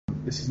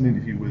This is an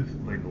interview with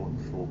Lane Norton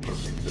for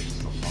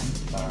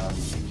ProTeinFitness.com.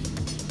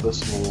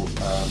 First of all,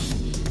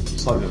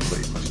 slightly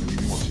unrelated question. Have you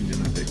been watching the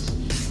Olympics?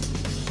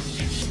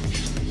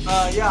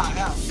 Yeah, I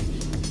have.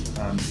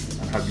 And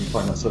how do you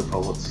find that so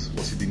far? What's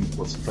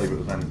your favourite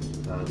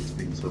event that's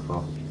been so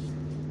far?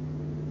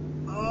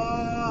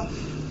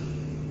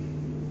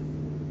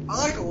 I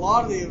like a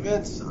lot of the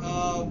events.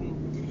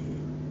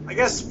 I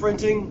guess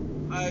sprinting,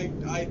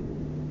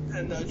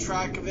 and the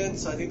track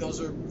events. I think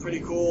those are pretty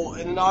cool.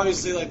 And then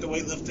obviously, like the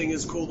weightlifting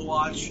is cool to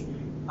watch.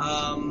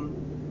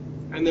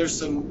 And there's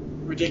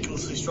some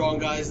ridiculously strong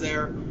guys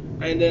there.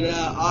 And then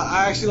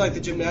I actually like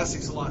the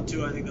gymnastics a lot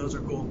too. I think those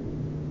are cool.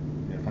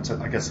 Yeah, fantastic.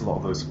 I guess a lot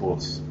of those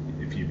sports,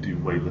 if you do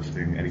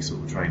weightlifting, any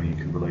sort of training, you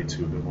can relate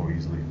to a bit more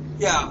easily.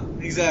 Yeah,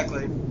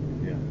 exactly.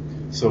 Yeah.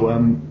 So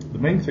the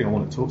main thing I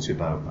want to talk to you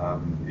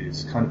about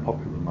is kind of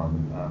popular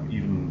among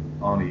even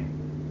Arnie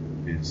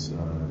is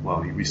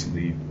he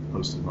recently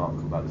posted an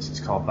article about this. It's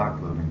carb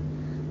backloading,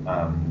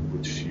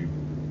 which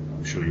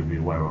I'm sure you'll be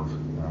aware of.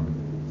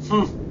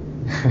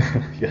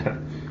 Yeah.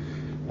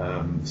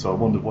 So I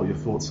wondered what your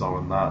thoughts are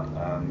on that.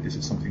 Is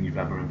it something you've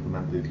ever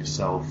implemented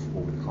yourself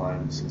or with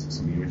clients? Is it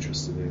something you're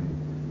interested in?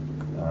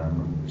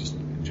 Just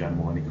in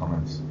general, any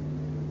comments?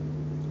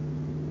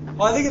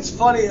 Well, I think it's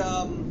funny.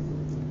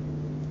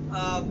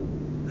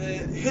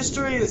 The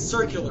history is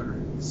circular,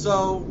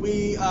 so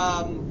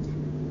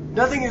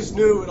nothing is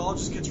new. It all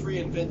just gets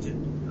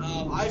reinvented.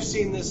 I've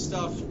seen this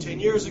stuff 10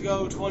 years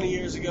ago, 20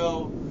 years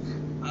ago,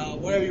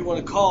 whatever you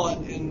want to call it,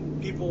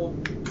 and people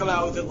come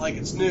out with it like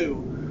it's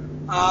new.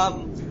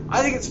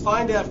 I think it's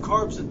fine to have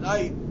carbs at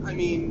night. I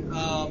mean,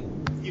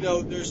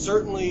 there's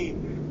certainly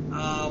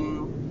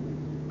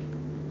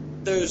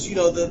the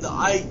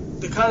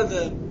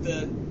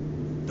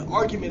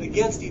argument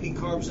against eating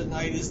carbs at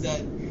night is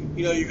that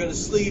you're going to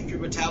sleep, your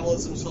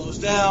metabolism slows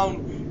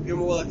down, you're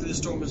more likely to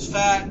store as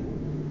fat.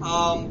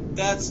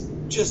 That's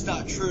just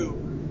not true.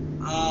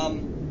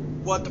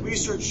 What the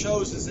research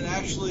shows is that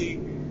actually,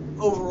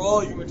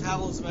 overall, your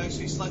metabolism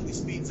actually slightly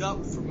speeds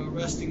up from a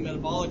resting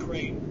metabolic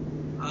rate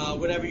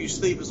whenever you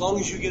sleep. As long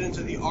as you get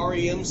into the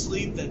REM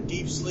sleep, that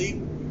deep sleep,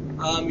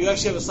 you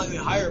actually have a slightly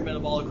higher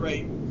metabolic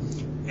rate.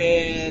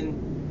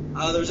 And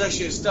there was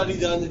actually a study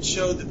done that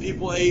showed that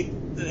people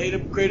that ate a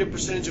greater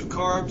percentage of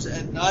carbs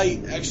at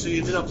night actually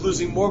ended up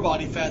losing more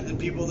body fat than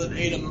people that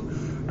ate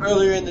them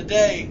earlier in the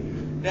day.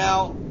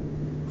 Now,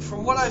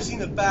 from what I've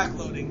seen of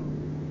backloading,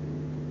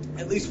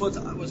 at least what's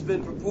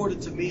been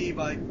purported to me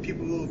by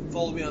people who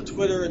follow me on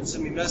Twitter and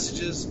send me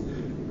messages,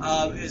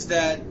 is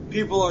that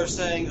people are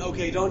saying,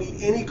 okay, don't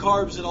eat any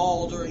carbs at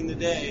all during the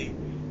day,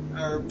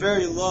 or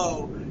very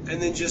low,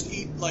 and then just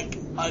eat like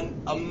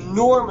an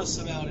enormous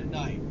amount at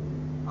night.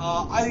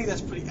 I think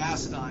that's pretty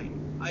asinine.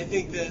 I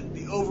think that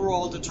the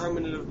overall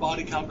determinant of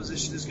body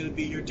composition is going to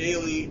be your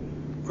daily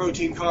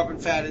protein, carb,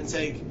 and fat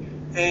intake.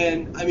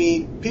 And, I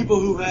mean, people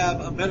who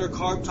have a better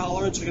carb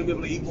tolerance are going to be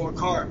able to eat more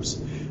carbs.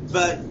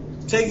 But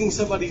taking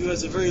somebody who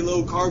has a very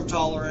low carb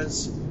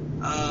tolerance,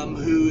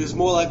 who is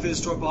more likely to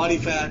store body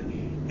fat,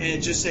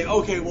 and just say,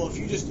 okay, well, if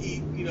you just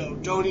eat,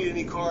 don't eat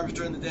any carbs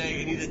during the day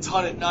and eat a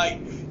ton at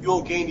night, you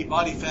won't gain any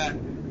body fat.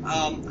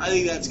 I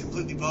think that's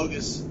completely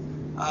bogus.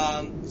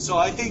 So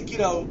I think,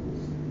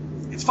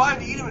 it's fine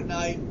to eat them at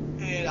night,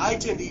 and I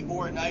tend to eat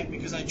more at night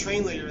because I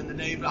train later in the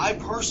day. But my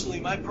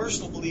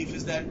personal belief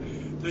is that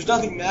there's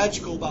nothing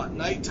magical about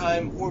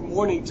nighttime or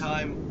morning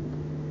time.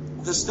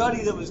 The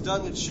study that was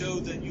done that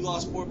showed that you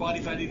lost more body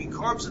fat eating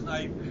carbs at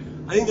night,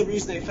 I think the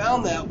reason they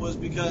found that was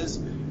because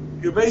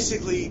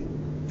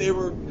they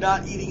were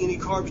not eating any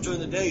carbs during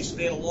the day, so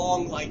they had a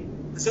long,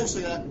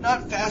 essentially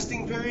not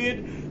fasting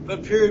period, but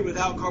a period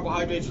without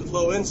carbohydrates with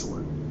low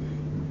insulin.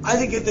 I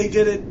think if they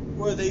did it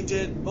where they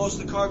did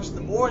most of the carbs in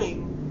the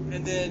morning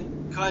and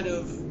then kind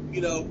of,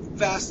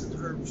 fasted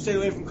or stayed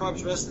away from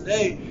carbs the rest of the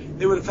day,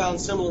 they would have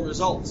found similar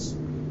results.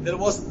 That it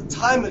wasn't the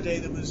time of day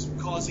that was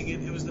causing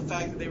it, it was the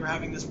fact that they were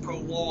having this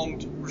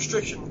prolonged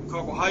restriction of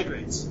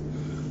carbohydrates.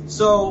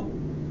 So,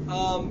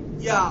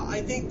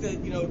 I think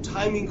that,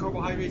 timing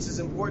carbohydrates is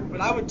important,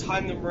 but I would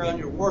time them around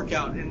your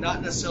workout and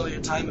not necessarily a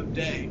time of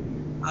day.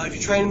 If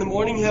you train in the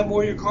morning, have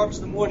more of your carbs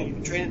in the morning. If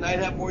you train at night,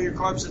 have more of your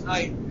carbs at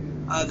night.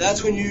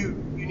 That's when you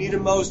need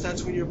them most.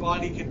 That's when your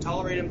body can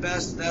tolerate them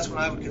best. And that's when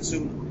I would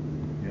consume them.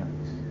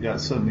 Yeah,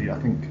 certainly. I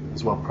think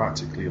as well,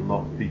 practically, a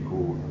lot of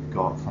people have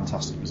got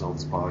fantastic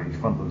results by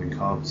front-loading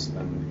carbs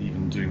and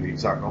even doing the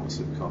exact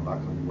opposite of carb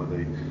backloading, where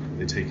they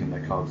take in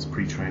their carbs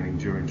pre-training,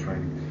 during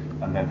training,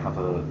 and then have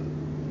a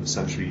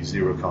essentially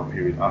zero carb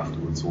period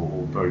afterwards,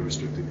 or very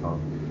restricted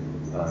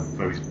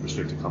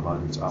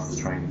carbohydrates after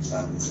training, and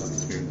I've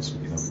experienced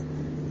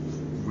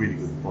really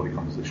good body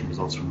composition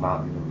results from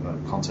that.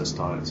 Contest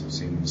diets, I've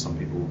seen some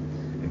people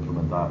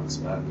implement that,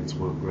 and it's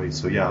worked great.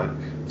 So yeah, I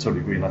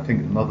totally agree. And I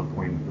think another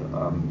point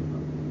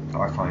that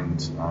I find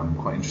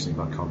quite interesting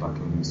about carb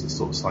backloading is the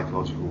sort of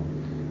psychological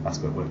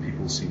aspect where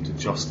people seem to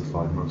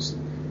justify the most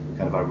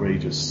kind of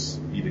outrageous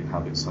eating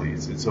habits. Like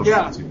it's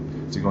okay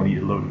to go and eat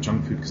a load of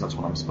junk food because that's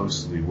what I'm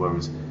supposed to do.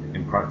 Whereas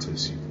in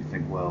practice, you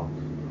think, well,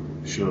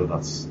 sure,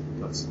 that's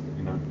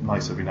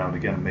nice every now and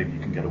again, and maybe you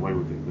can get away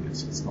with it, but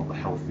it's not the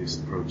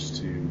healthiest approach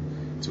to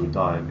a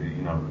diet.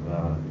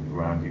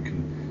 Around you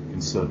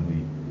can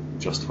certainly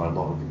justify a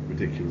lot of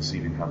ridiculous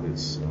eating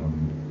habits.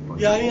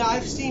 Yeah, I mean,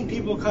 I've seen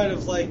people kind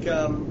of like,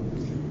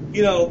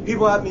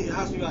 people ask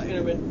me about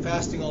intermittent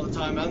fasting all the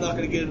time. I'm not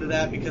going to get into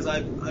that because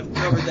I've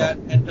covered that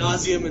ad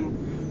nauseum,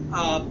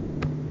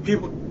 and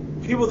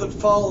people that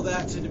follow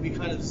that tend to be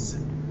kind of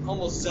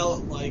almost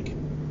zealot-like.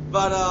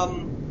 But a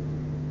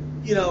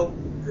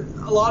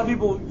lot of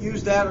people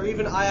use that, or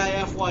even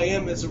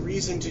IIFYM, as a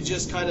reason to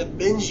just kind of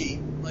binge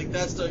eat. Like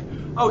that's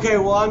okay,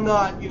 well, I'm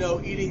not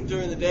eating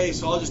during the day,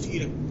 so I'll just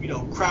eat a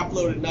crap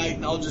load at night,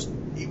 and I'll just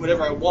eat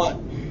whatever I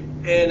want.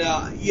 And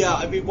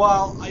I mean,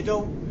 while I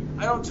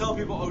don't tell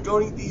people, oh,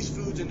 don't eat these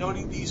foods and don't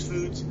eat these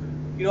foods.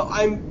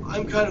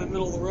 I'm kind of a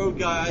middle of the road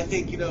guy. I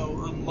think a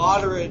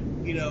moderate,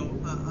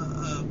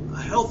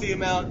 a healthy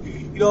amount.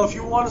 If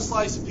you want a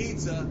slice of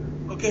pizza,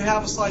 okay,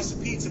 have a slice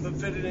of pizza, but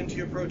fit it into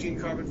your protein,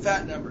 carb, and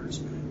fat numbers.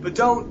 But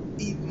don't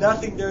eat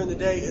nothing during the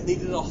day and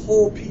eat a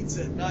whole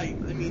pizza at night.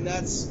 I mean,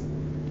 that's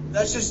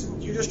just,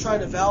 you're just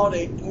trying to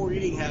validate poor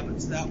eating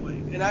habits that way.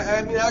 And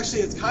I mean,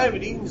 actually, it's kind of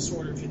an eating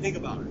disorder if you think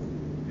about it.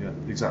 Yeah,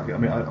 exactly. I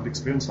mean, I've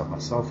experienced that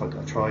myself. I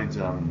tried,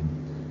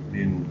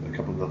 me and a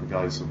couple of other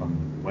guys on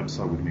the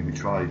website with me, we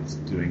tried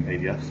doing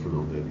ADF for a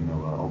little bit,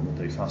 alternate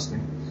day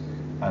fasting.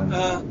 And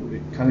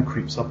it kind of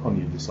creeps up on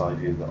you, this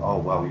idea that, oh,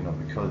 well,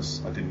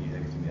 because I didn't eat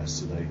anything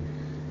yesterday,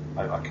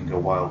 I can go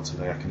wild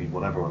today, I can eat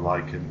whatever I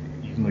like.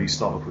 And even though you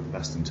start off with the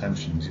best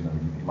intentions, you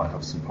might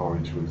have some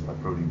porridge with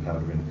protein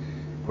powder in,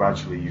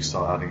 gradually you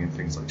start adding in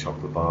things like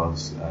chocolate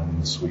bars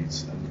and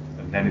sweets,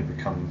 and then it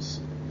becomes,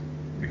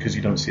 because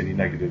you don't see any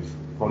negative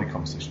body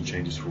composition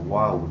changes for a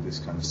while with this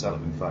kind of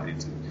setup. In fact,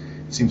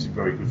 it seems to be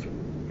very good for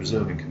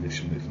preserving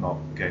condition, if not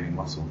gaining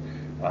muscle.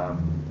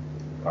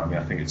 I mean,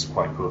 I think it's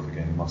quite poor for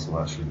gaining muscle,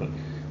 actually, but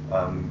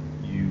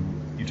you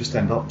just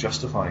end up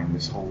justifying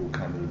this whole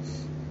kind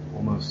of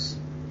almost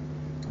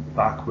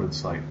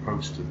backwards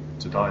approach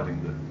to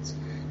dieting, that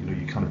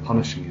you're kind of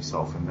punishing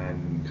yourself and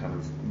then kind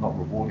of not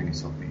rewarding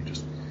yourself, but you're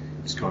just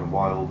going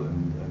wild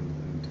and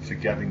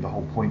forgetting the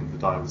whole point of the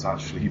diet was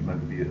actually meant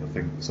to be a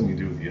thing, something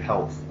to do with your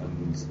health.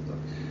 And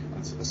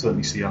I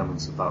certainly see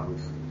elements of that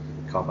with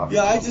carb.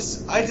 Yeah, I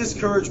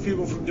discourage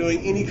people from doing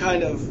any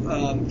kind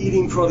of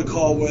eating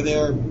protocol where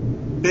they're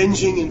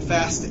binging and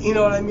fasting. You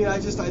know what I mean? I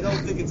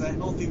don't think it's a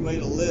healthy way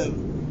to live.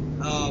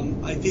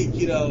 I think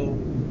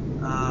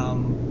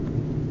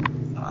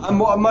I'm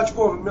much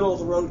more of a middle of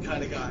the road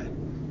kind of guy.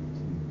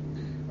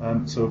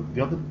 So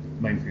the other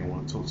main thing I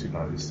want to talk to you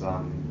about is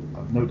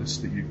I've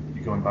noticed that you're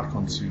going back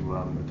onto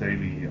a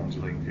daily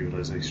undulating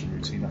periodization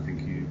routine. I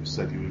think you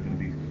said you were going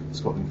to be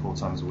squatting 4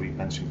 times a week,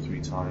 benching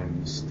 3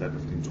 times,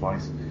 deadlifting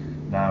twice.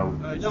 Now,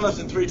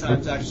 deadlifting 3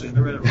 times actually. I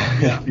read it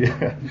wrong. Yeah.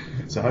 Yeah.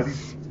 So how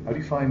do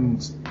you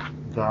find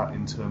that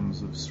in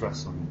terms of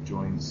stress on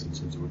joints, in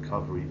terms of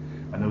recovery?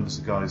 I know there's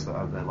guys that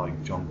are out there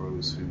like John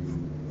Brose who,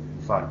 in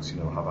fact,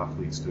 have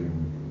athletes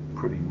doing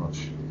pretty much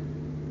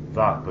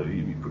that, but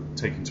you could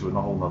take it to a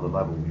whole other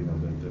level.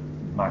 They're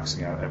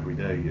maxing out every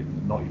day,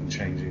 and not even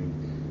changing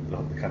the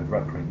kind of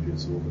rep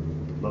ranges or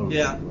the load.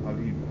 Yeah. How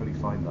do you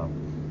find that?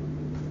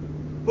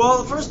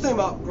 Well, the first thing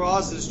about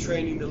Braz's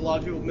training that a lot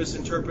of people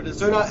misinterpret is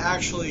they're not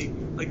actually,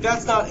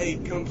 that's not a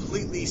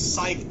completely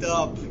psyched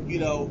up,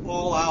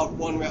 all out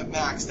 1 rep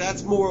max.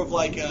 That's more of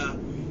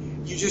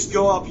you just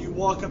go up, you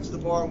walk up to the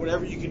bar, and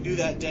whatever you can do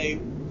that day,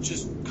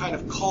 just kind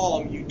of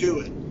calm, you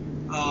do it.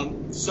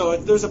 So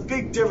there's a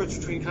big difference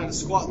between kind of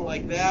squatting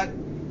like that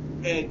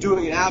and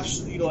doing an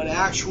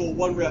actual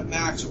 1 rep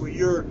max where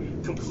you're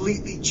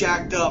completely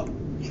jacked up,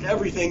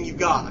 everything you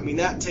got. I mean,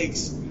 that's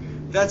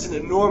an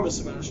enormous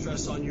amount of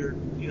stress on your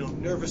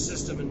nervous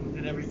system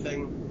and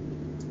everything.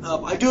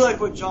 I do like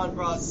what John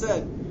Braz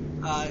said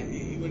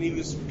when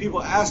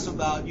people asked him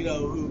about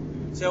who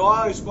say, well,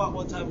 I only squat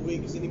 1 time a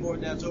week because any more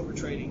than that's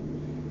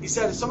overtraining. He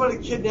said if somebody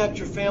kidnapped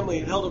your family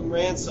and held them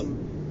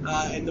ransom,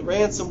 and the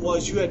ransom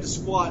was you had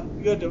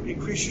to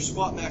increase your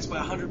squat max by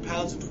 100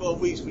 pounds in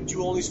 12 weeks, would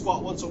you only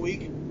squat once a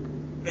week?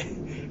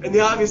 And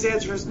the obvious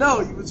answer is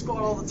no, you would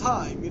squat all the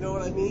time. You know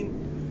what I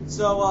mean?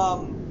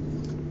 So,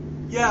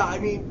 yeah, I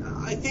mean,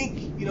 I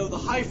think, the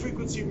high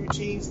frequency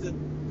routines that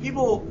a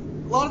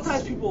lot of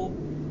times people,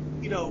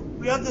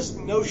 we have this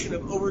notion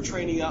of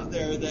overtraining out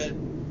there that,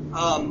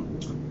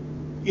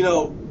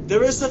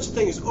 there is such a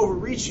thing as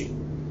overreaching.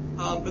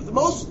 But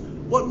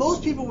what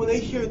most people, when they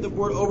hear the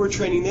word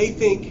overtraining,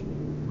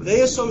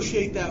 they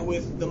associate that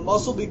with the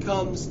muscle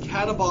becomes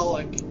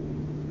catabolic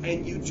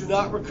and you do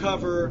not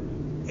recover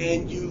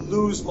and you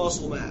lose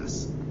muscle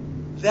mass.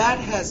 That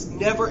has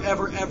never,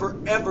 ever, ever,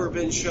 ever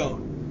been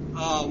shown.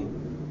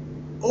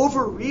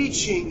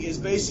 Overreaching is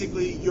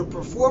basically your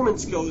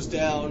performance goes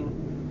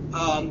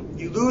down,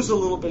 you lose a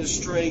little bit of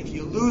strength,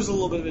 you lose a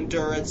little bit of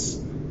endurance,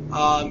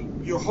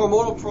 your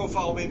hormonal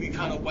profile may be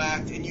kind of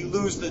whacked, and you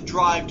lose the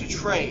drive to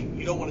train.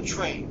 You don't want to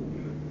train.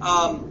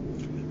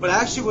 But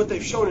actually what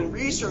they've shown in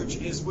research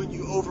is when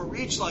you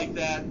overreach like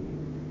that,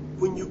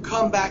 when you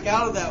come back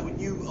out of that, when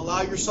you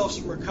allow yourself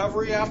some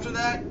recovery after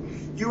that,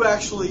 you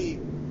actually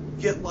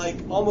get like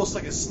almost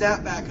like a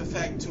snapback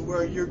effect to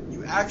where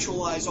you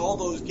actualize all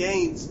those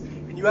gains,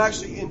 and you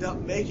actually end up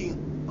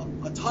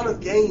making a ton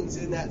of gains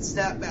in that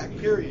snapback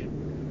period.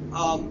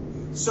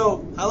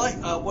 So I like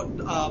what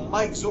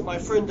my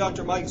friend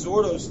Dr. Mike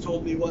Zordos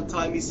told me one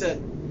time. He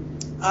said,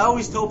 I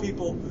always tell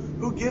people,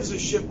 who gives a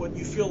shit what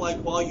you feel like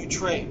while you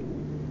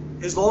train?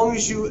 As long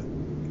as you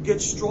get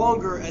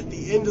stronger at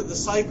the end of the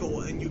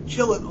cycle and you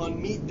kill it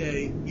on meet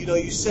day,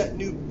 you set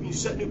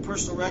new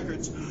personal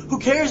records. Who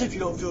cares if you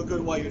don't feel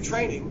good while you're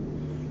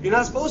training? You're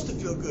not supposed to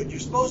feel good. You're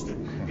supposed to.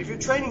 If you're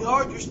training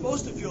hard, you're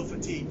supposed to feel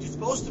fatigued. You're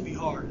supposed to be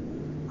hard.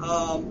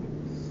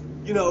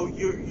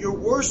 Your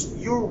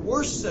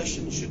worst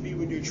session should be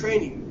when you're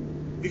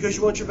training, because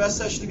you want your best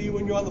session to be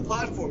when you're on the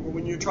platform or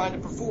when you're trying to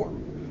perform.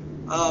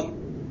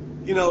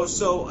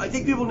 So I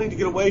think people need to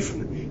get away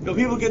from it.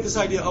 People get this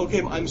idea,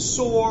 okay, I'm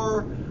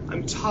sore,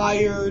 I'm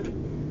tired,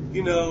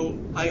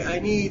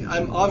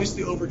 I'm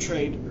obviously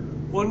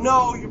overtrained. Well,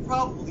 no, you're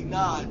probably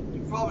not.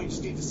 You probably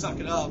just need to suck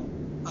it up.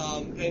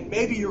 And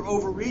maybe you're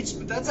overreached,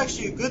 but that's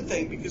actually a good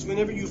thing, because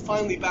whenever you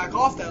finally back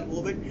off that a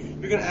little bit,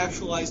 you're going to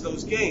actualize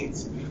those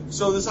gains.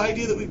 So this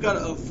idea that we've got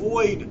to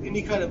avoid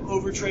any kind of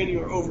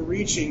overtraining or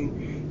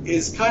overreaching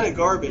is kind of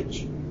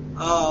garbage.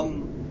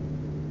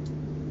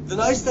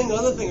 The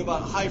other thing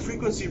about high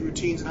frequency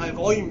routines and high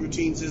volume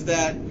routines is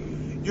that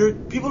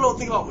people don't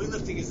think about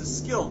weightlifting as a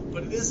skill,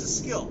 but it is a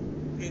skill.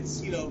 It's,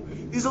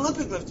 these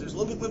Olympic lifters,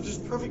 is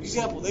a perfect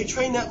example. They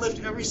train that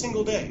lift every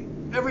single day,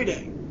 every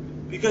day,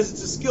 because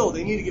it's a skill.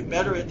 They need to get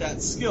better at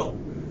that skill.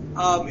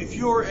 If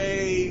you're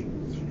a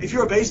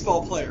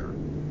baseball player,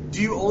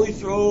 do you only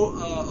throw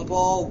a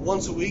ball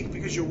once a week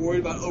because you're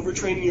worried about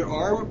overtraining your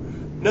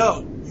arm?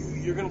 No,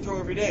 you're going to throw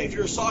every day. If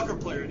you're a soccer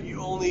player, do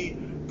you only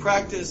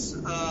practice,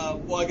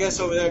 I guess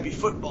over there it'd be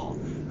football.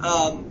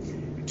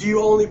 Do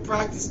you only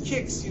practice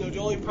kicks? Do you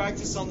only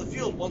practice on the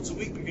field once a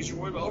week because you're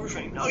worried about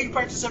overtraining? No, you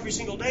practice every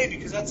single day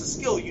because that's a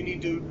skill you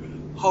need to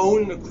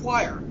hone and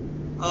acquire.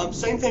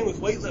 Same thing with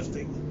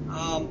weightlifting.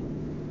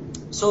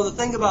 So the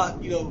thing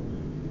about,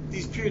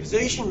 these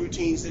periodization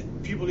routines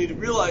that people need to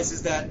realize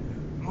is that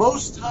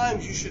most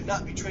times you should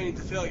not be training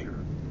to failure.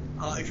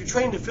 If you're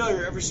training to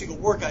failure every single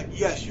workout,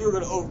 yes, you're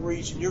going to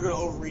overreach, and you're going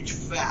to overreach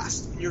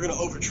fast, and you're going to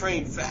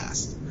overtrain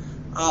fast.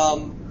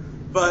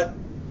 But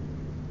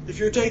if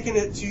you're taking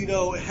it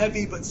to,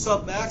 heavy but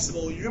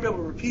sub-maximal, you're going to be able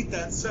to repeat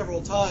that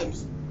several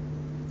times,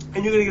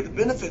 and you're going to get the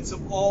benefits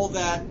of all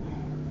that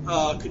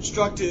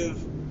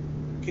constructive,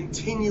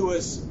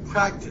 continuous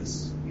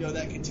practice.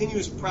 That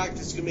continuous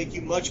practice can make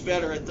you much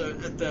better at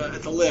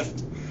the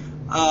lift.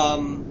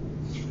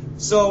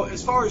 So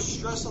as far as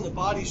stress on the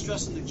body,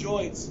 stress on the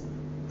joints,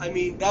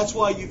 that's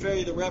why you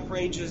vary the rep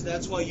ranges.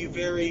 That's why you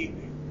vary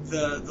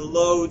the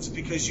loads,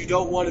 because you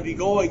don't want to be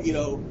going,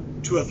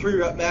 to a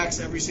 3-rep max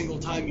every single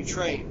time you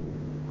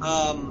train.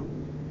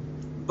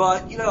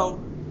 But you're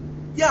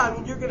going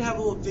to have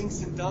little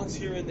dinks and dunks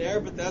here and there,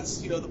 but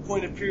that's, the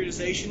point of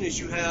periodization is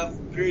you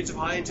have periods of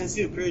high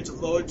intensity and periods of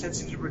low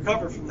intensity to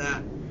recover from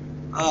that.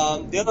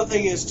 The other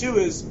thing is,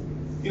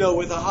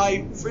 with a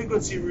high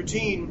frequency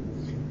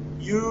routine,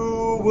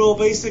 you will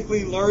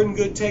basically learn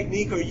good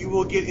technique or you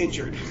will get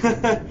injured.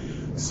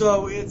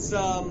 So it's,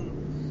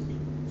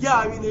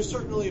 there's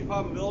certainly a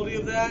probability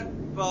of that,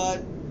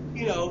 but,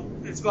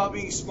 it's about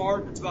being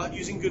smart, it's about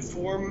using good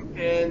form,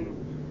 and,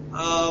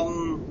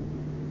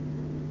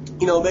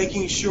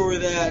 making sure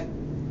that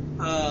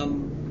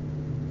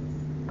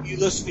you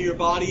listen to your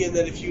body, and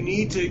that if you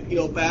need to,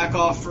 back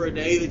off for a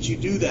day, that you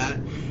do that.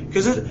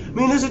 Because,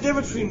 there's a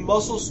difference between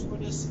muscle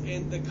soreness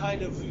and the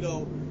kind of,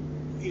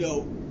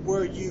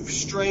 where you've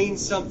strained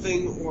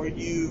something or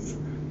you've,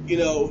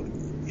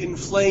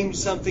 inflamed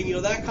something,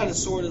 that kind of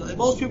soreness.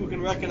 Most people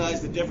can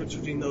recognize the difference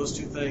between those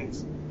two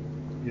things.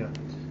 Yeah.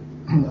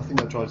 I think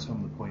that drives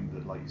home the point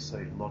that, like you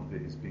say, a lot of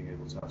it is being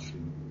able to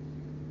actually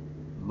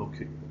look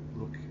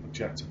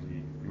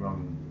objectively your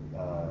own,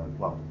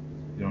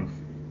 your own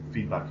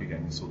feedback you're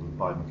getting, sort of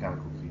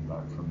biomechanical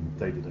feedback from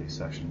day-to-day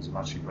sessions, and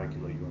actually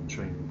regulate your own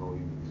training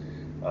volume,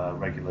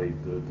 regulate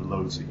the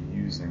loads that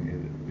you're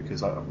using.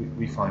 Because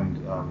we find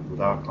with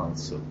our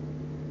clients that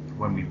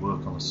when we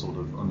work on a sort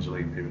of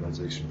undulating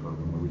periodization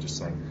program, where we're just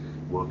saying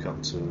work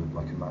up to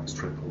like a max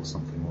triple or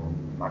something, or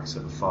max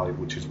set of 5,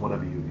 which is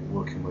whatever your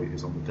working weight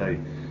is on the day,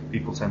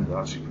 people tend to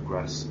actually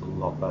progress a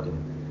lot better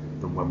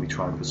than when we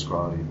try and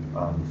prescribe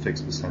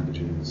fixed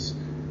percentages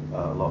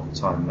a lot of the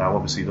time. Now,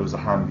 obviously, those are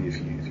handy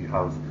if you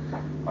have,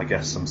 I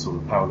guess, some sort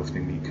of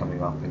powerlifting meet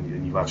coming up,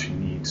 and you actually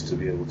need to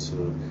be able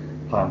to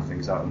plan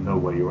things out and know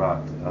where you're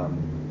at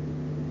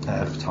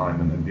ahead of time,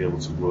 and be able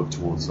to work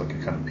towards like a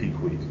kind of peak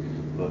week.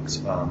 But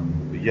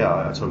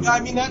yeah, I totally. Yeah,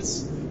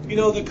 that's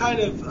the kind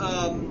of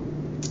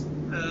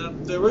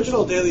the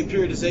original daily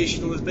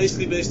periodization was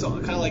basically based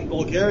on kind of like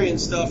Bulgarian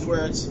stuff,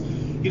 where it's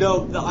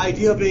the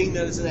idea being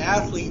that as an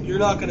athlete, you're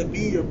not going to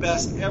be your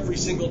best every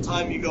single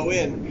time you go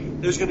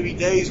in. There's going to be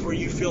days where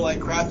you feel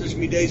like crap. There's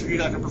going to be days where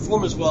you're not going to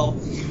perform as well.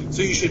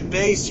 So you should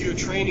base your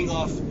training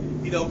off,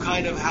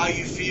 kind of how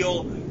you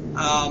feel,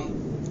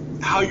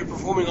 how you're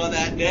performing on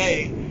that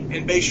day.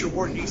 and base your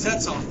working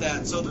sets off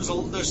that. So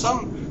there's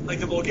some, like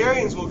the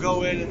Bulgarians will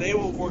go in and they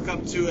will work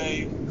up to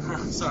a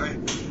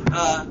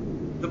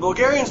the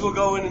Bulgarians will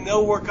go in and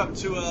they'll work up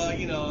to a,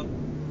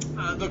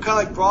 they're kind of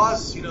like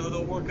bras,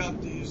 they'll work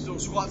up, they'll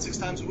squat 6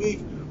 times a week,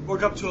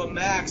 work up to a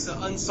max,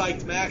 an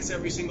unpsyched max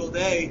every single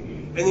day,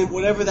 and then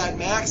whatever that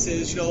max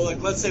is,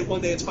 like let's say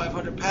one day it's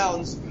 500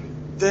 pounds,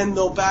 then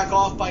they'll back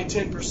off by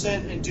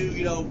 10% and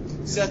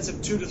do, sets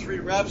of 2 to 3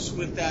 reps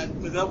with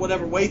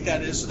whatever weight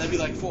that is. So that'd be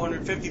like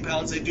 450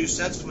 pounds they do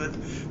sets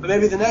with. But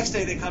maybe the next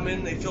day they come in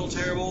and they feel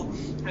terrible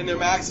and their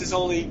max is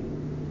only,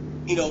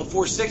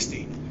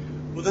 460.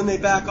 Well, then they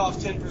back off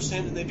 10%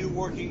 and they do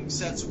working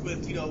sets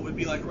with, would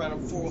be like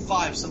around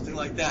 405, something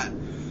like that.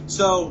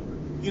 So,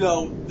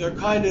 they're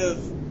kind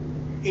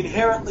of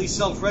inherently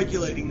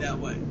self-regulating that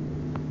way.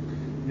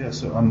 Yeah,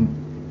 so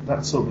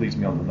that sort of leads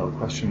me on to another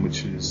question,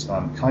 which is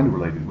kind of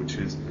related, which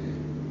is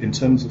in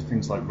terms of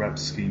things like rep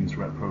schemes,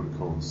 rep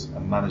protocols,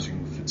 and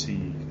managing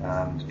fatigue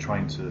and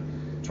trying to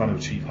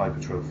achieve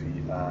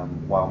hypertrophy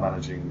while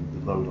managing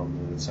the load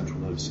on the central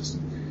nervous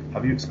system.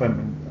 Have you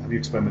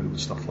experimented with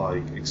stuff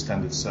like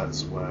extended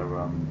sets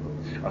where,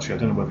 actually I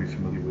don't know whether you're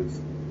familiar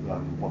with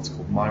what's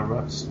called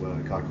MyReps, where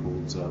a guy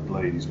called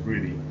Blade, he's a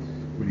really,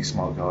 really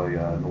smart guy,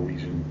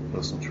 Norwegian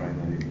personal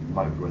trainer, you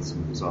might have read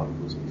some of his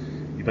articles.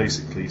 He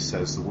basically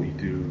says that what you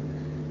do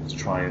to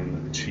try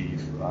and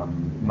achieve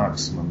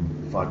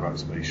maximum fiber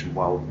activation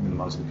while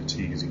minimizing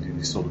fatigue is you do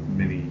these sort of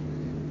mini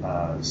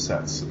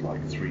sets of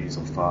like 3s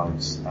or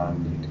 5s,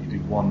 and you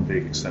do one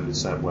big extended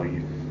set where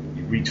you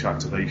reach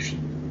activation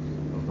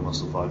of the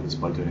muscle fibers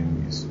by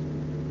doing these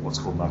what's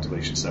called an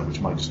activation set, which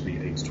might just be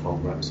 8 to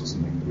 12 reps or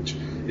something, which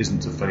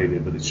isn't a failure,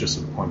 but it's just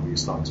at the point where you're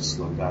starting to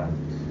slow down.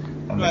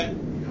 And right.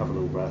 Then you have a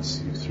little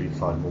rest, you do 3 to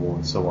 5 more,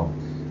 and so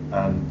on.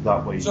 And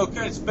that way... So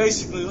it's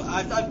basically,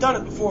 I've done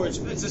it before, it's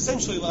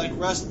essentially like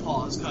rest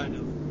pause, kind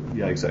of.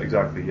 Yeah,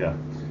 exactly, yeah.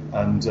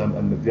 And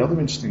the other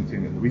interesting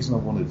thing, and the reason I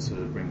wanted to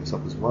bring this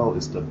up as well,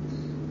 is that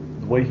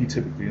the way he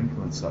typically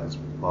implements that is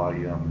by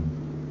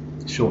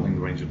shortening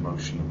the range of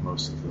motion of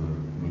most of the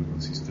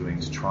movements he's doing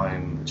to try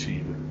and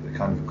achieve a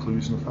kind of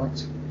occlusion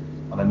effect.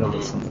 And I know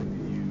that's something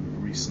that you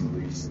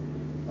recently,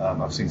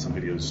 I've seen some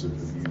videos of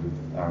you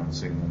with Aaron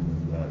Singh, and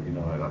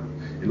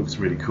it looks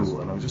really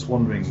cool. And I was just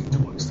wondering to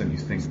what extent you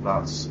think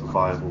that's a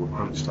viable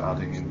approach to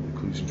adding in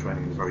occlusion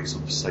training in a very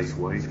sort of safe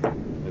way,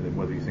 and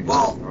whether you think it's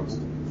comparable.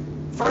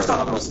 First off,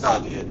 I'm going to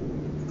stop you.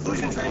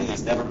 Occlusion training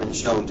has never been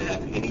shown to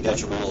have any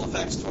detrimental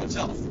effects towards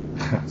health.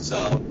 So,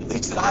 at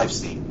least that I've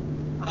seen.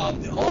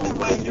 The only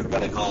way you're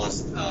going to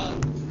cause,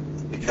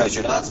 because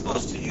you're not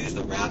supposed to use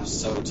the wraps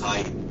so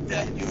tight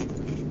that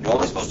you're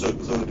only supposed to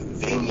include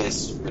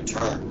venous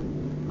return.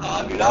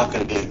 You're not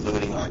going to be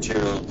including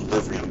arterial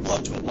delivery of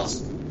blood to a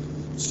muscle.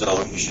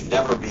 So you should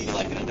never be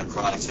like in a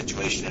necrotic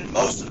situation, and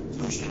most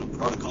occlusion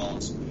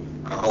protocols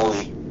are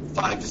only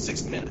 5 to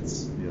 6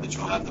 minutes that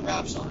you'll have the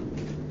wraps on.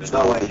 There's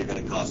no way you're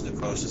going to cause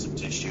necrosis of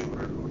tissue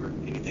or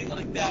anything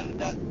like that in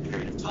that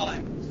period of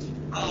time.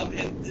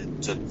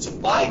 And to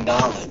my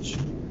knowledge,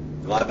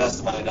 to my best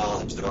of my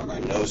knowledge, there are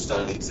no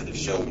studies that have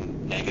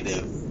shown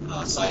negative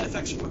side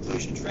effects from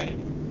occlusion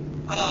training.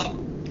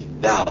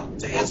 Now,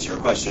 to answer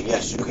your question,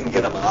 yes, you can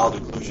get a mild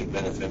occlusion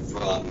benefit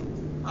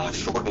from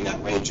shortening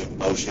that range of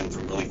motion,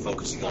 from really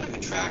focusing on a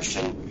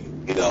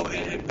contraction,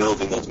 and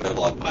building those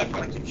metabolic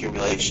byproduct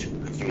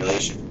accumulation.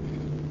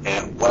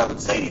 And what I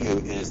would say to you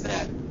is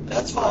that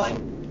that's fine,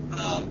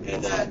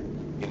 and that,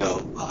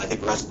 I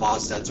think rest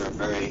pause sets are a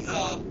very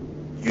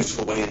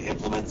useful way to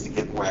implement to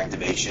get more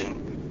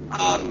activation.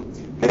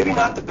 Maybe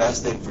not the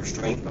best thing for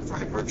strength, but for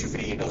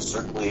hypertrophy,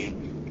 certainly,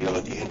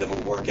 at the end of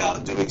a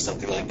workout, doing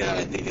something like that,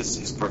 I think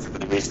is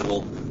perfectly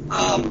reasonable.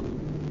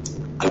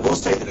 I will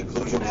say that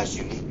occlusion has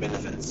unique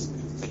benefits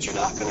that you're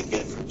not going to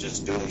get from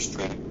just doing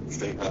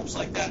straight reps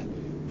like that.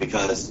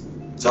 Because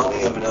tell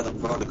me of another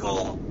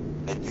protocol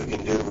that you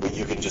can do where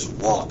you can just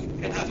walk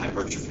and have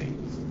hypertrophy.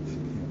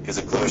 Because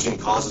occlusion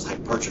causes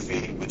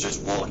hypertrophy with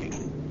just walking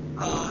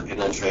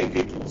in untrained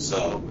people.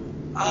 So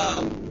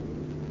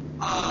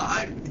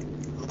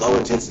low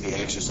intensity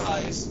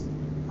exercise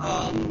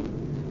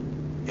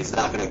is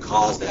not going to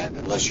cause that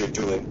unless you're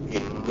doing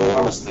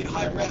enormously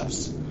high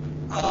reps,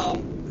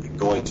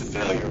 going to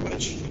failure,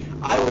 which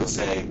I would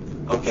say,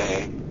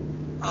 okay,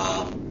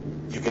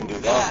 you can do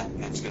that,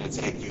 and it's going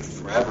to take you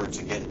forever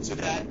to get to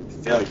that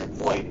failure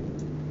point,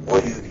 or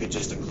you could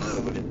just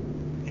occlude,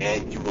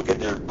 and you will get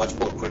there much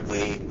more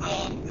quickly.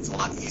 It's a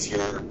lot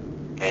easier,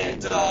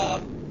 and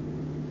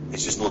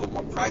it's just a little bit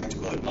more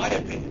practical, in my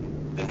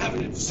opinion, than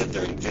having to sit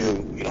there and do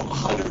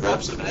 100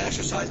 reps of an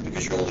exercise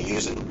because you're only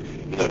using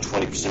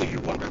 20% of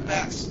your 1 rep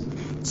max.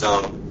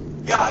 So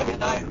yeah, I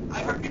mean, I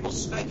heard people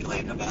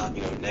speculate about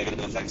negative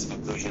effects of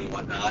occlusion and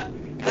whatnot,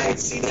 and I can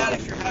see that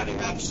if you're having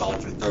reps on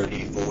for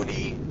 30,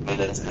 40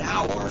 minutes, an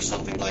hour, or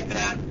something like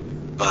that.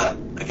 But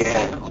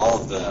again,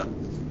 all of the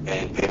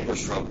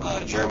papers from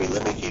Jeremy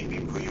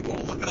Lemke, who you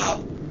won't look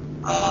up,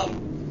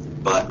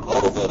 but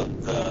all of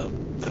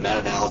the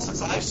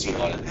meta-analysis I've seen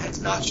on it has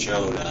not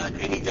shown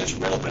any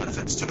detrimental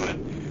benefits to it.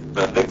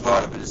 But a big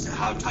part of it is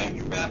how tight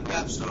you wrap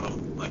reps. So,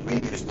 like, we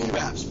use knee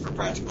wraps for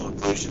practical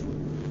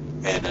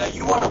inclusion. And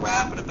you want to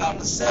wrap at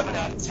about a 7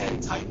 out of 10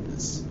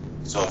 tightness.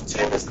 So if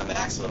 10 is the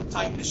maximum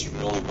tightness, you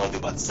can only want to do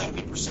about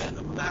 70% of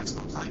the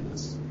maximum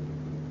tightness.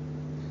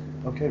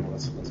 Okay, well,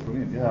 that's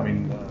brilliant. Yeah, I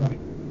mean,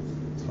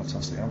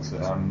 fantastic answer.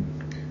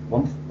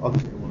 One other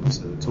thing I wanted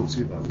to talk to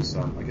you about was,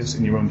 I guess,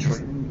 in your own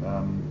training,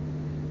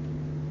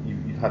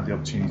 you had the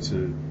opportunity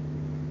to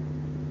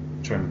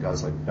train with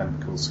guys like Ben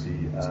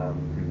Kulski,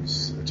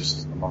 who's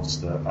just a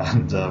monster,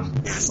 and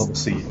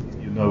obviously, I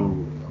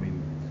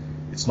mean,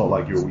 it's not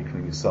like you're a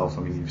weakling yourself.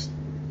 I mean, you've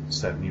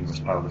set numerous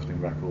powerlifting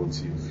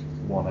records,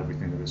 you've won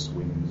everything there is to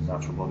win in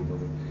natural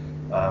bodybuilding.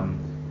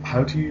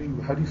 How do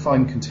you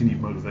find continued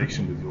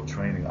motivation with your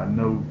training? I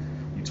know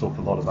you talk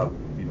a lot about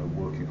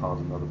working hard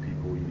on other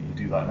people. You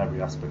do that in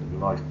every aspect of your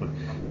life, but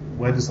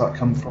where does that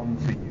come from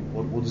for you?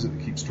 What is it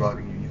that keeps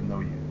driving you, even though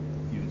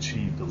you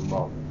achieved a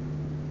lot?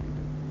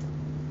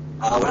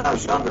 When I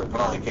was younger, it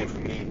probably came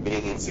from me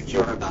being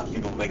insecure about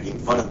people making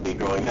fun of me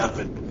growing up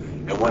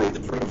and wanting to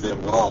prove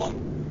them wrong,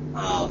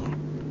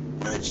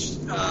 which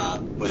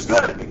was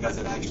good because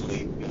it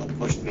actually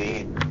pushed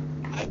me.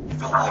 I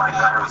felt like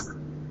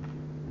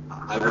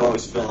I would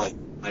always feel like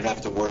I'd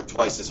have to work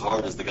twice as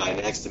hard as the guy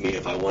next to me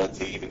if I wanted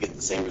to even get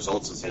the same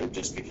results as him,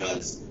 just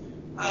because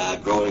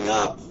growing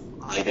up,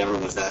 I never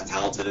was that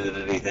talented at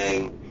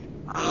anything.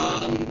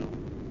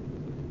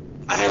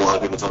 I had a lot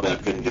of people tell me I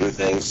couldn't do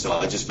things, so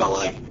I just felt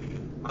like,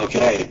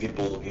 okay,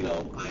 people, maybe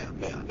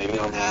I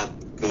don't have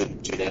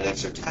good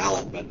genetics or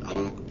talent, but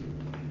I'm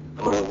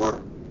going to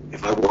work.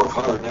 If I work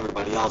harder than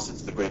everybody else,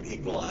 it's the great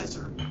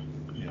equalizer.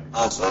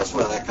 Yeah. So that's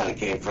where that kind of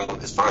came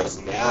from. As far as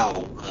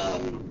now,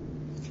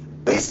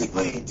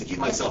 basically, to keep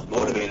myself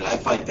motivated, I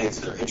find things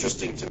that are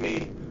interesting to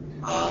me.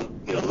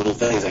 Little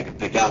things I can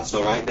pick out.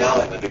 So right now,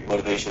 my big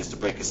motivation is to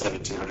break a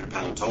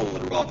 1,700-pound total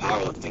in raw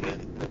powerlifting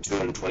in a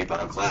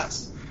 220-pound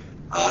class.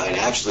 And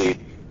actually,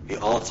 the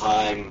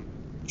all-time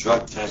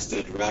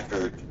drug-tested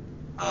record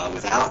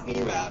without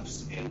knee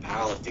wraps in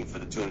powerlifting for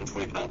the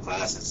 220-pound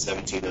class is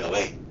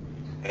 17:08.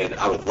 And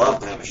I would love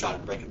to have a shot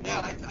at breaking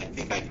that. I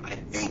think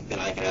that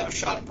I can have a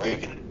shot at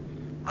breaking it.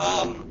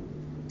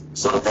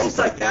 So things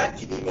like that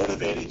keep me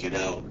motivated,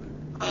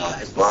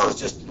 as well as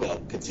just,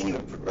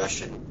 continuing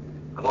progression.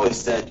 I've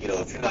always said,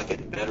 if you're not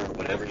getting better at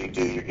whatever you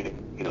do, you're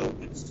getting,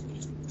 it's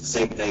the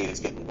same thing, it's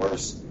getting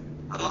worse.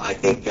 I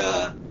think,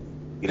 I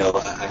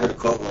heard a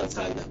quote one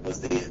time that was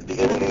the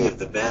enemy of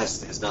the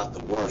best is not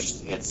the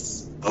worst,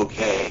 it's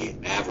okay,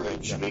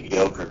 average,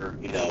 mediocre,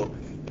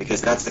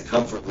 because that's the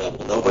comfort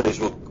level. Nobody's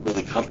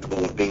really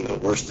comfortable with being the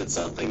worst at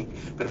something,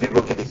 but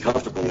people can be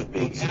comfortable with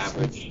being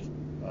average.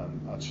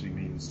 Actually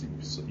means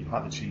that you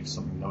have achieved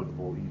something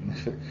notable, even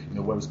if it,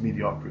 whereas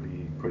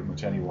mediocrity, pretty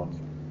much anyone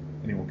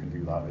can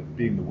do that.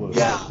 Being the worst.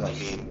 Yeah,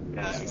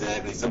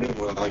 exactly. Some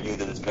people would argue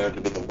that it's better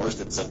to be the worst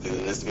at something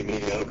than it is to be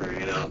mediocre. If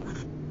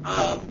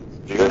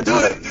you're gonna do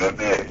it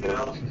big.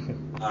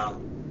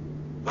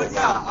 But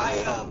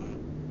yeah,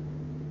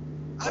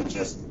 I'm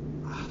just,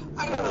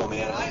 I don't know,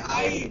 man.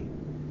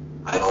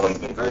 I've always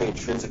been very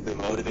intrinsically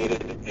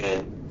motivated,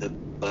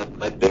 and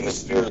my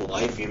biggest fear in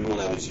life, even when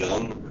I was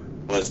young,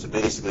 was to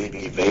basically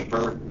be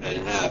vapor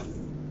and have,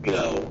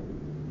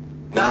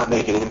 not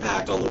make an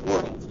impact on the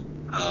world.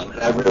 And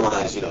I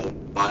realize,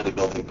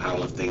 bodybuilding,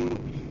 powerlifting,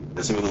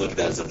 some people look at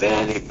that as a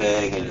vanity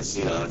thing, and it's,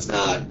 it's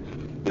not,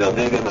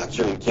 maybe I'm not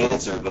curing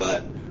cancer,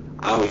 but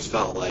I always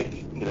felt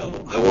like,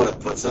 I want to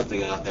put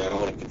something out there, I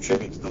want to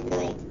contribute to the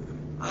world.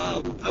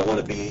 I want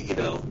to be,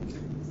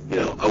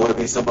 I want to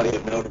be somebody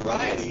of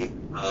notoriety,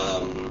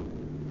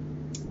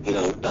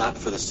 not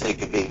for the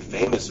sake of being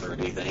famous or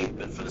anything,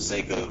 but for the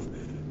sake of,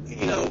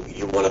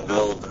 you want to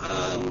build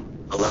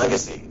a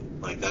legacy.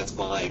 Like, that's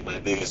my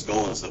biggest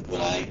goal is that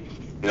when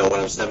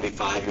I'm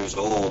 75 years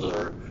old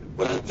or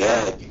when I'm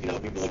dead,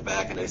 people look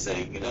back and they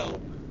say,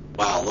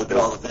 wow, look at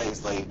all the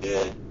things Lane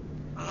did.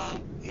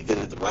 He did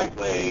it the right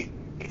way.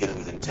 He did it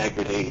with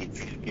integrity. He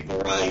treated people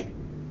right.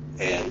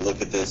 And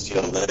look at this,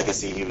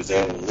 legacy he was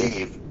able to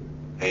leave.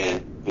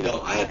 And,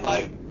 I had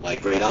my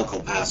great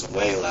uncle pass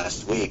away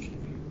last week,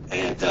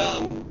 and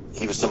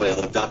he was somebody I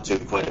looked up to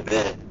quite a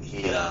bit.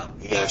 He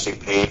actually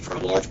paid for a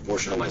large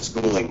portion of my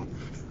schooling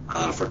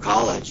for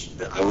college.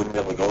 I wouldn't be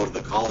able to go to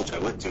the college I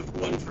went to if it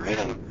wasn't for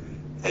him.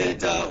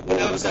 And when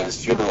I was at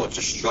his funeral, it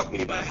just struck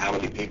me by how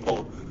many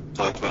people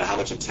talked about how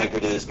much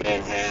integrity this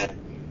man had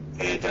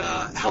and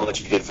how much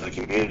he did for the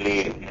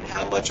community and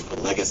how much of a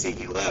legacy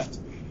he left.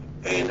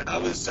 And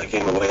I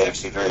came away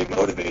actually very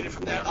motivated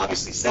from that.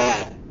 Obviously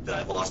sad that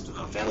I've lost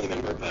a family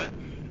member, but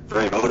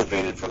very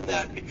motivated from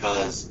that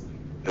because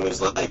it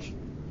was like,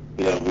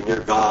 when you're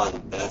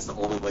gone, that's the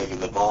only way you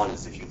live on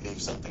is if you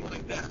leave something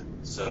like that.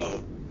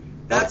 So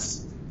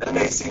that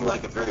may seem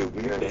like a very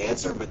weird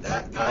answer, but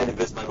that kind of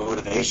is my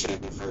motivation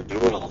for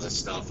doing all this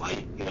stuff.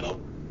 I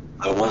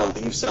want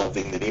to leave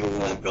something that even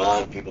when I'm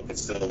gone, people can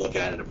still look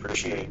at and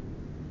appreciate.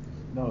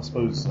 No, I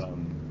suppose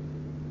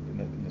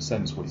in a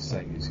sense what you're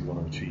saying is you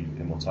want to achieve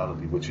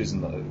immortality, which is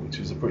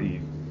a pretty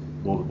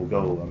laudable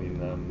goal. I mean,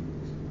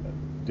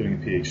 doing a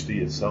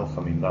PhD itself,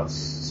 I mean, that's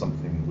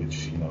something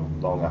which,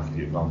 long after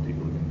you're gone,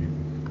 people are going to be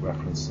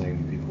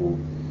referencing.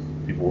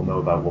 People will know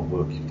about what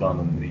work you've done,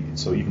 and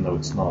so even though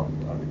it's not,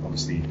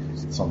 obviously,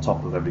 it's on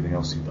top of everything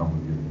else you've done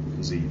with your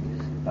physique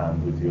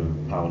and with your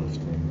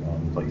powerlifting,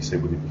 and like you say,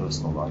 with your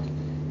personal life,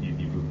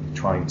 you're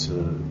trying to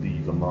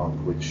leave a mark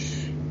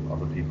which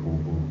other people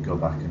will go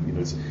back and,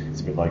 it's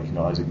a bit like,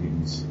 Isaac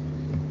Newton's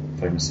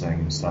famous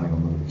saying, standing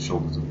on the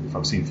shoulders of, if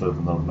I've seen further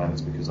than other men,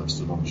 it's because I've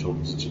stood on the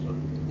shoulders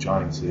of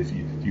giants. If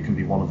you can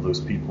be one of those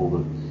people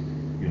that,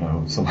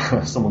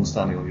 someone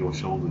standing on your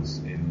shoulders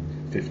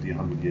in 50,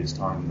 100 years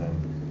time,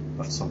 then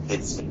that's something.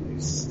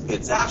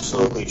 It's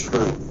absolutely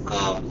true.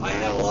 I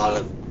had a lot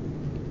of,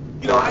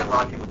 I had a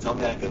lot of people tell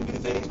me I couldn't do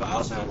things, but I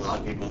also had a lot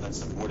of people that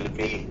supported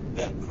me,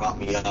 that brought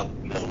me up.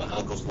 My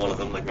uncle's one of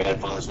them, my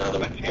grandfather's another,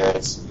 my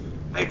parents,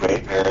 my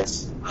great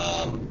parents.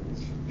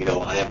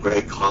 I have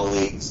great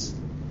colleagues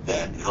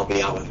that helped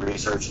me out with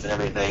research and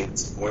everything, that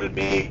supported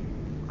me.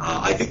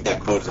 I think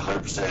that quote is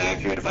 100%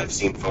 accurate. If I've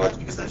seen far, it's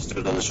because I've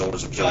stood on the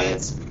shoulders of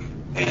giants.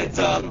 And,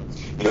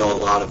 a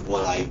lot of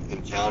what I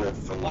encountered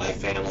from my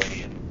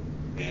family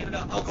and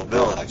Uncle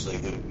Bill, actually,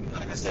 who,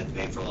 like I said,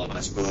 paid for a lot of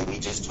my schooling, he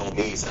just told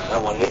me, he said, I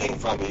don't want anything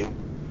from you.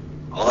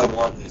 All I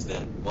want is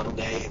that one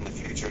day in the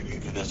future you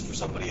do this for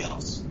somebody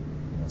else.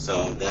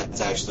 So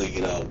that's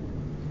actually,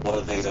 one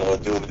of the things I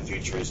want to do in the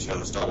future is,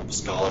 start up a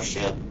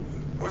scholarship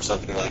or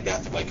something like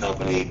that to my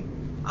company.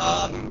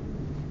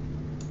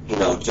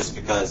 Just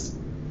because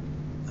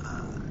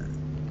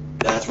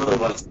that's really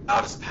what it's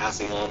about, is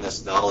passing on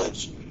this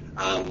knowledge.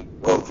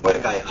 Real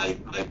quick, I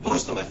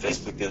posted on my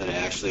Facebook the other day,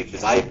 actually,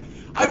 because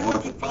I've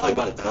worked with probably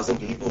about a dozen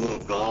people who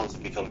have gone on to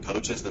become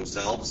coaches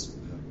themselves,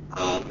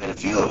 and a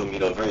few of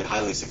them, very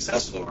highly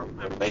successful,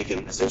 are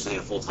making essentially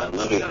a full-time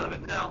living out of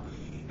it now.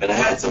 And I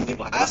had some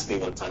people ask me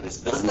one time, they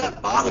said, doesn't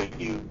that bother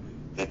you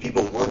that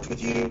people worked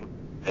with you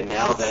and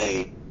now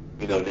they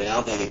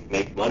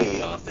make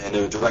money off, and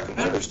they're direct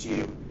competitors to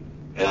you?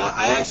 And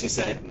I actually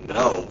said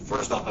no.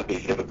 First off, I'd be a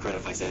hypocrite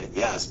if I said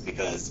yes,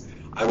 because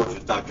I worked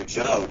with Dr.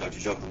 Joe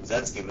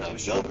Klumzetsky, when I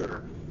was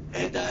younger,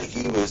 and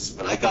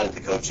when I got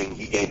into coaching,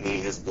 he gave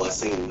me his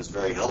blessing and was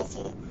very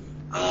helpful.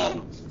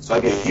 So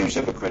I'd be a huge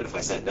hypocrite if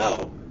I said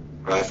no,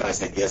 or if I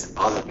said yes, it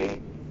bothered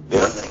me. The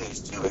other thing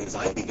is, too, is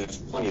I think there's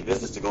plenty of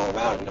business to go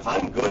around, and if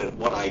I'm good at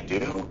what I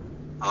do,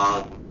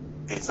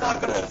 it's not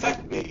going to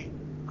affect me.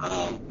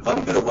 If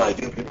I'm good at what I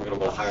do, people are going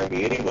to want to hire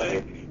me anyway,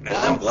 and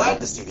I'm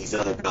glad to see these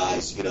other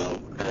guys,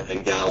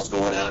 and gals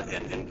going out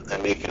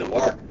and making a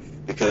mark,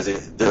 because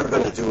they're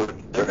going to do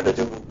it. They're going to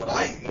do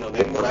what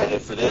maybe what I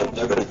did for them,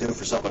 they're going to do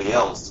for somebody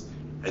else,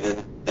 and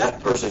then that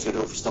person's going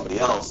to do it for somebody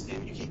else,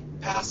 and you keep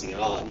passing it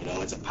on.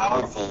 It's a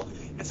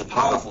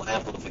powerful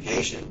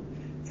amplification,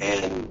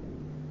 and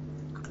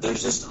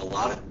there's just a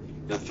lot of,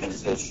 the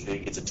fitness industry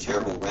gets a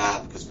terrible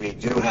rap because we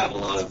do have a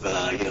lot of,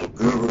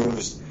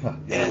 gurus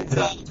and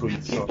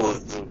people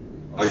who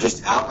are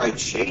just outright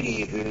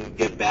shady, who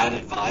give bad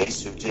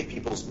advice, who take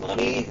people's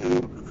money,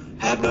 who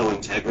have no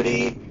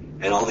integrity,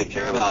 and all they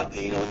care about,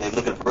 when they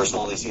look at a person,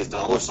 all they see is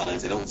dollar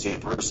signs. They don't see a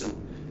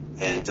person.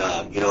 And,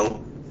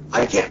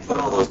 I can't put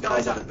all those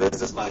guys out of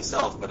business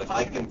myself, but if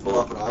I can pull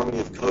up an army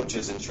of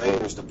coaches and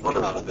trainers to put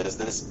them out of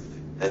business,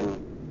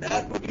 then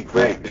that would be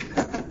great.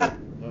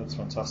 It's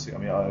fantastic. I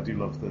mean, I do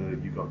love the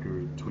You Got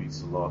Guru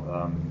tweets a lot,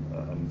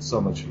 and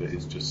so much of it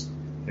is just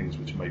things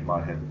which make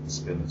my head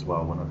spin as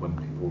well when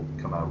people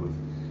come out with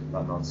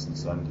that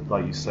nonsense. And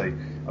like you say,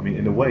 I mean,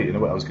 in a way, I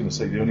was going to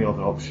say the only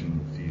other option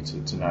for you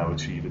to now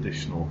achieve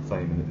additional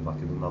fame in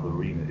another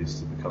arena is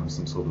to become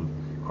some sort of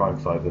crime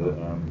fighter.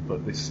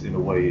 But this, in a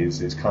way,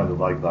 is kind of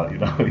like that. You're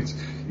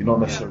not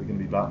necessarily going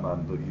to be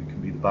Batman, but you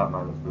can be the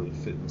Batman of the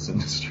fitness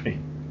industry.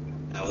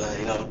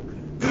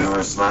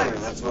 Guru Snyder,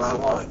 that's what I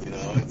want,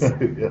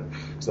 Yeah,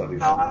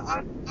 exactly.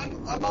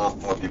 I'm all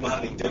for people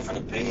having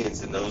different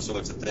opinions and those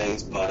sorts of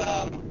things, but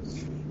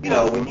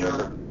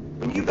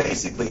when you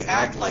basically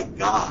act like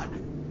God,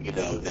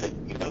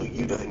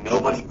 that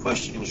nobody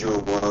questions your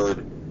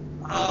word,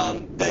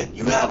 that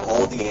you have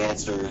all the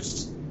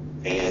answers,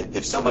 and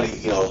if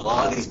somebody, a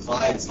lot of these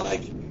clients,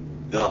 like,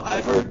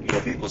 I've heard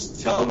people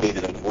tell me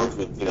that have worked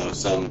with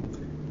some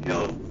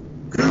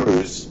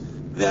gurus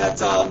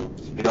that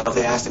if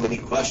they asked him any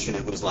question,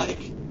 it was like,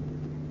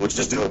 well,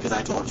 just do it because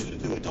I told you to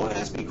do it. Don't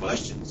ask me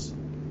questions.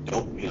 You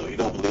don't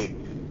believe,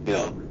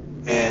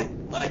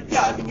 and like,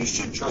 yeah, I mean, you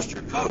should trust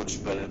your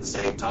coach, but at the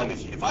same time,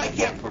 if I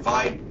can't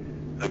provide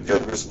a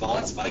good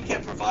response, if I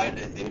can't provide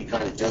any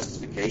kind of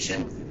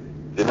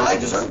justification, then I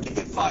deserve to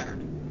get fired.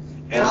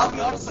 And I'll be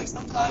honest, like,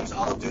 sometimes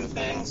I'll do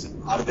things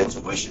out of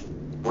intuition,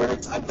 where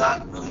I'm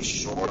not really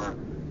sure,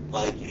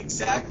 like,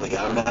 exactly.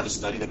 I don't have a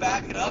study to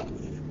back it up.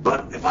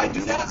 But if I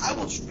do that, I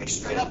will be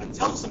straight up and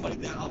tell somebody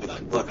that. I'll be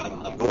like, look,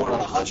 I'm going on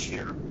a hunch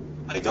here.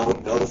 I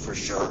don't know for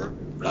sure,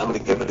 but I'm going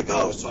to give it a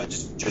go. So I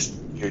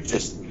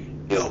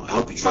I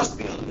hope you trust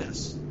me on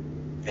this.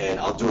 And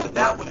I'll do it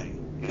that way.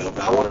 But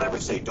I won't ever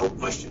say, don't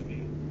question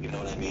me. You know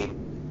what I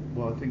mean?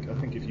 Well, I think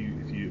if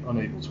you're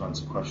unable to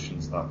answer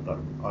questions, that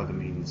either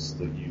means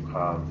that you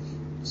have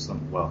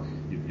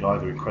you're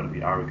either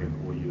incredibly arrogant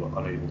or you are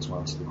unable to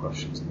answer the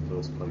questions in the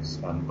first place,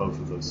 and both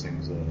of those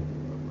things are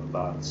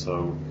bad.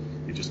 So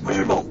it just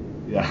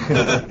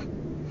yeah.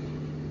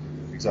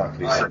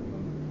 Exactly. Right. So,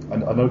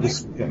 and I know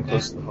this is getting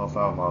close to the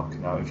half-hour mark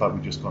now. In fact,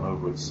 we've just gone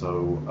over it,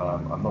 so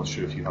I'm not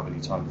sure if you have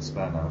any time to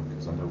spare now,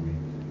 because I know we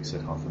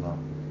said half an hour.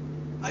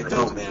 I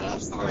don't, man. I'm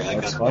sorry.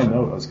 That's fine.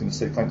 No, I was going to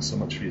say thanks so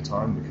much for your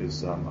time,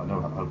 because I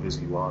know how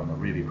busy you are, and I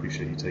really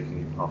appreciate you taking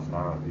even half an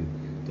hour out of your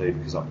day,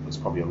 because that's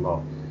probably a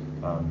lot.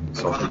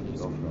 So I'll take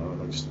it off now,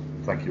 and I just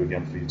thank you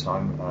again for your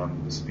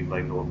time. This has been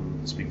Lane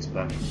Norton, speaking to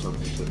Ben from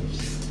Perfect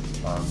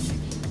Fitness.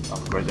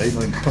 Have a great day,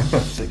 Lane.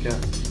 Take care.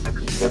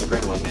 You have a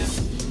great one,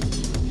 man.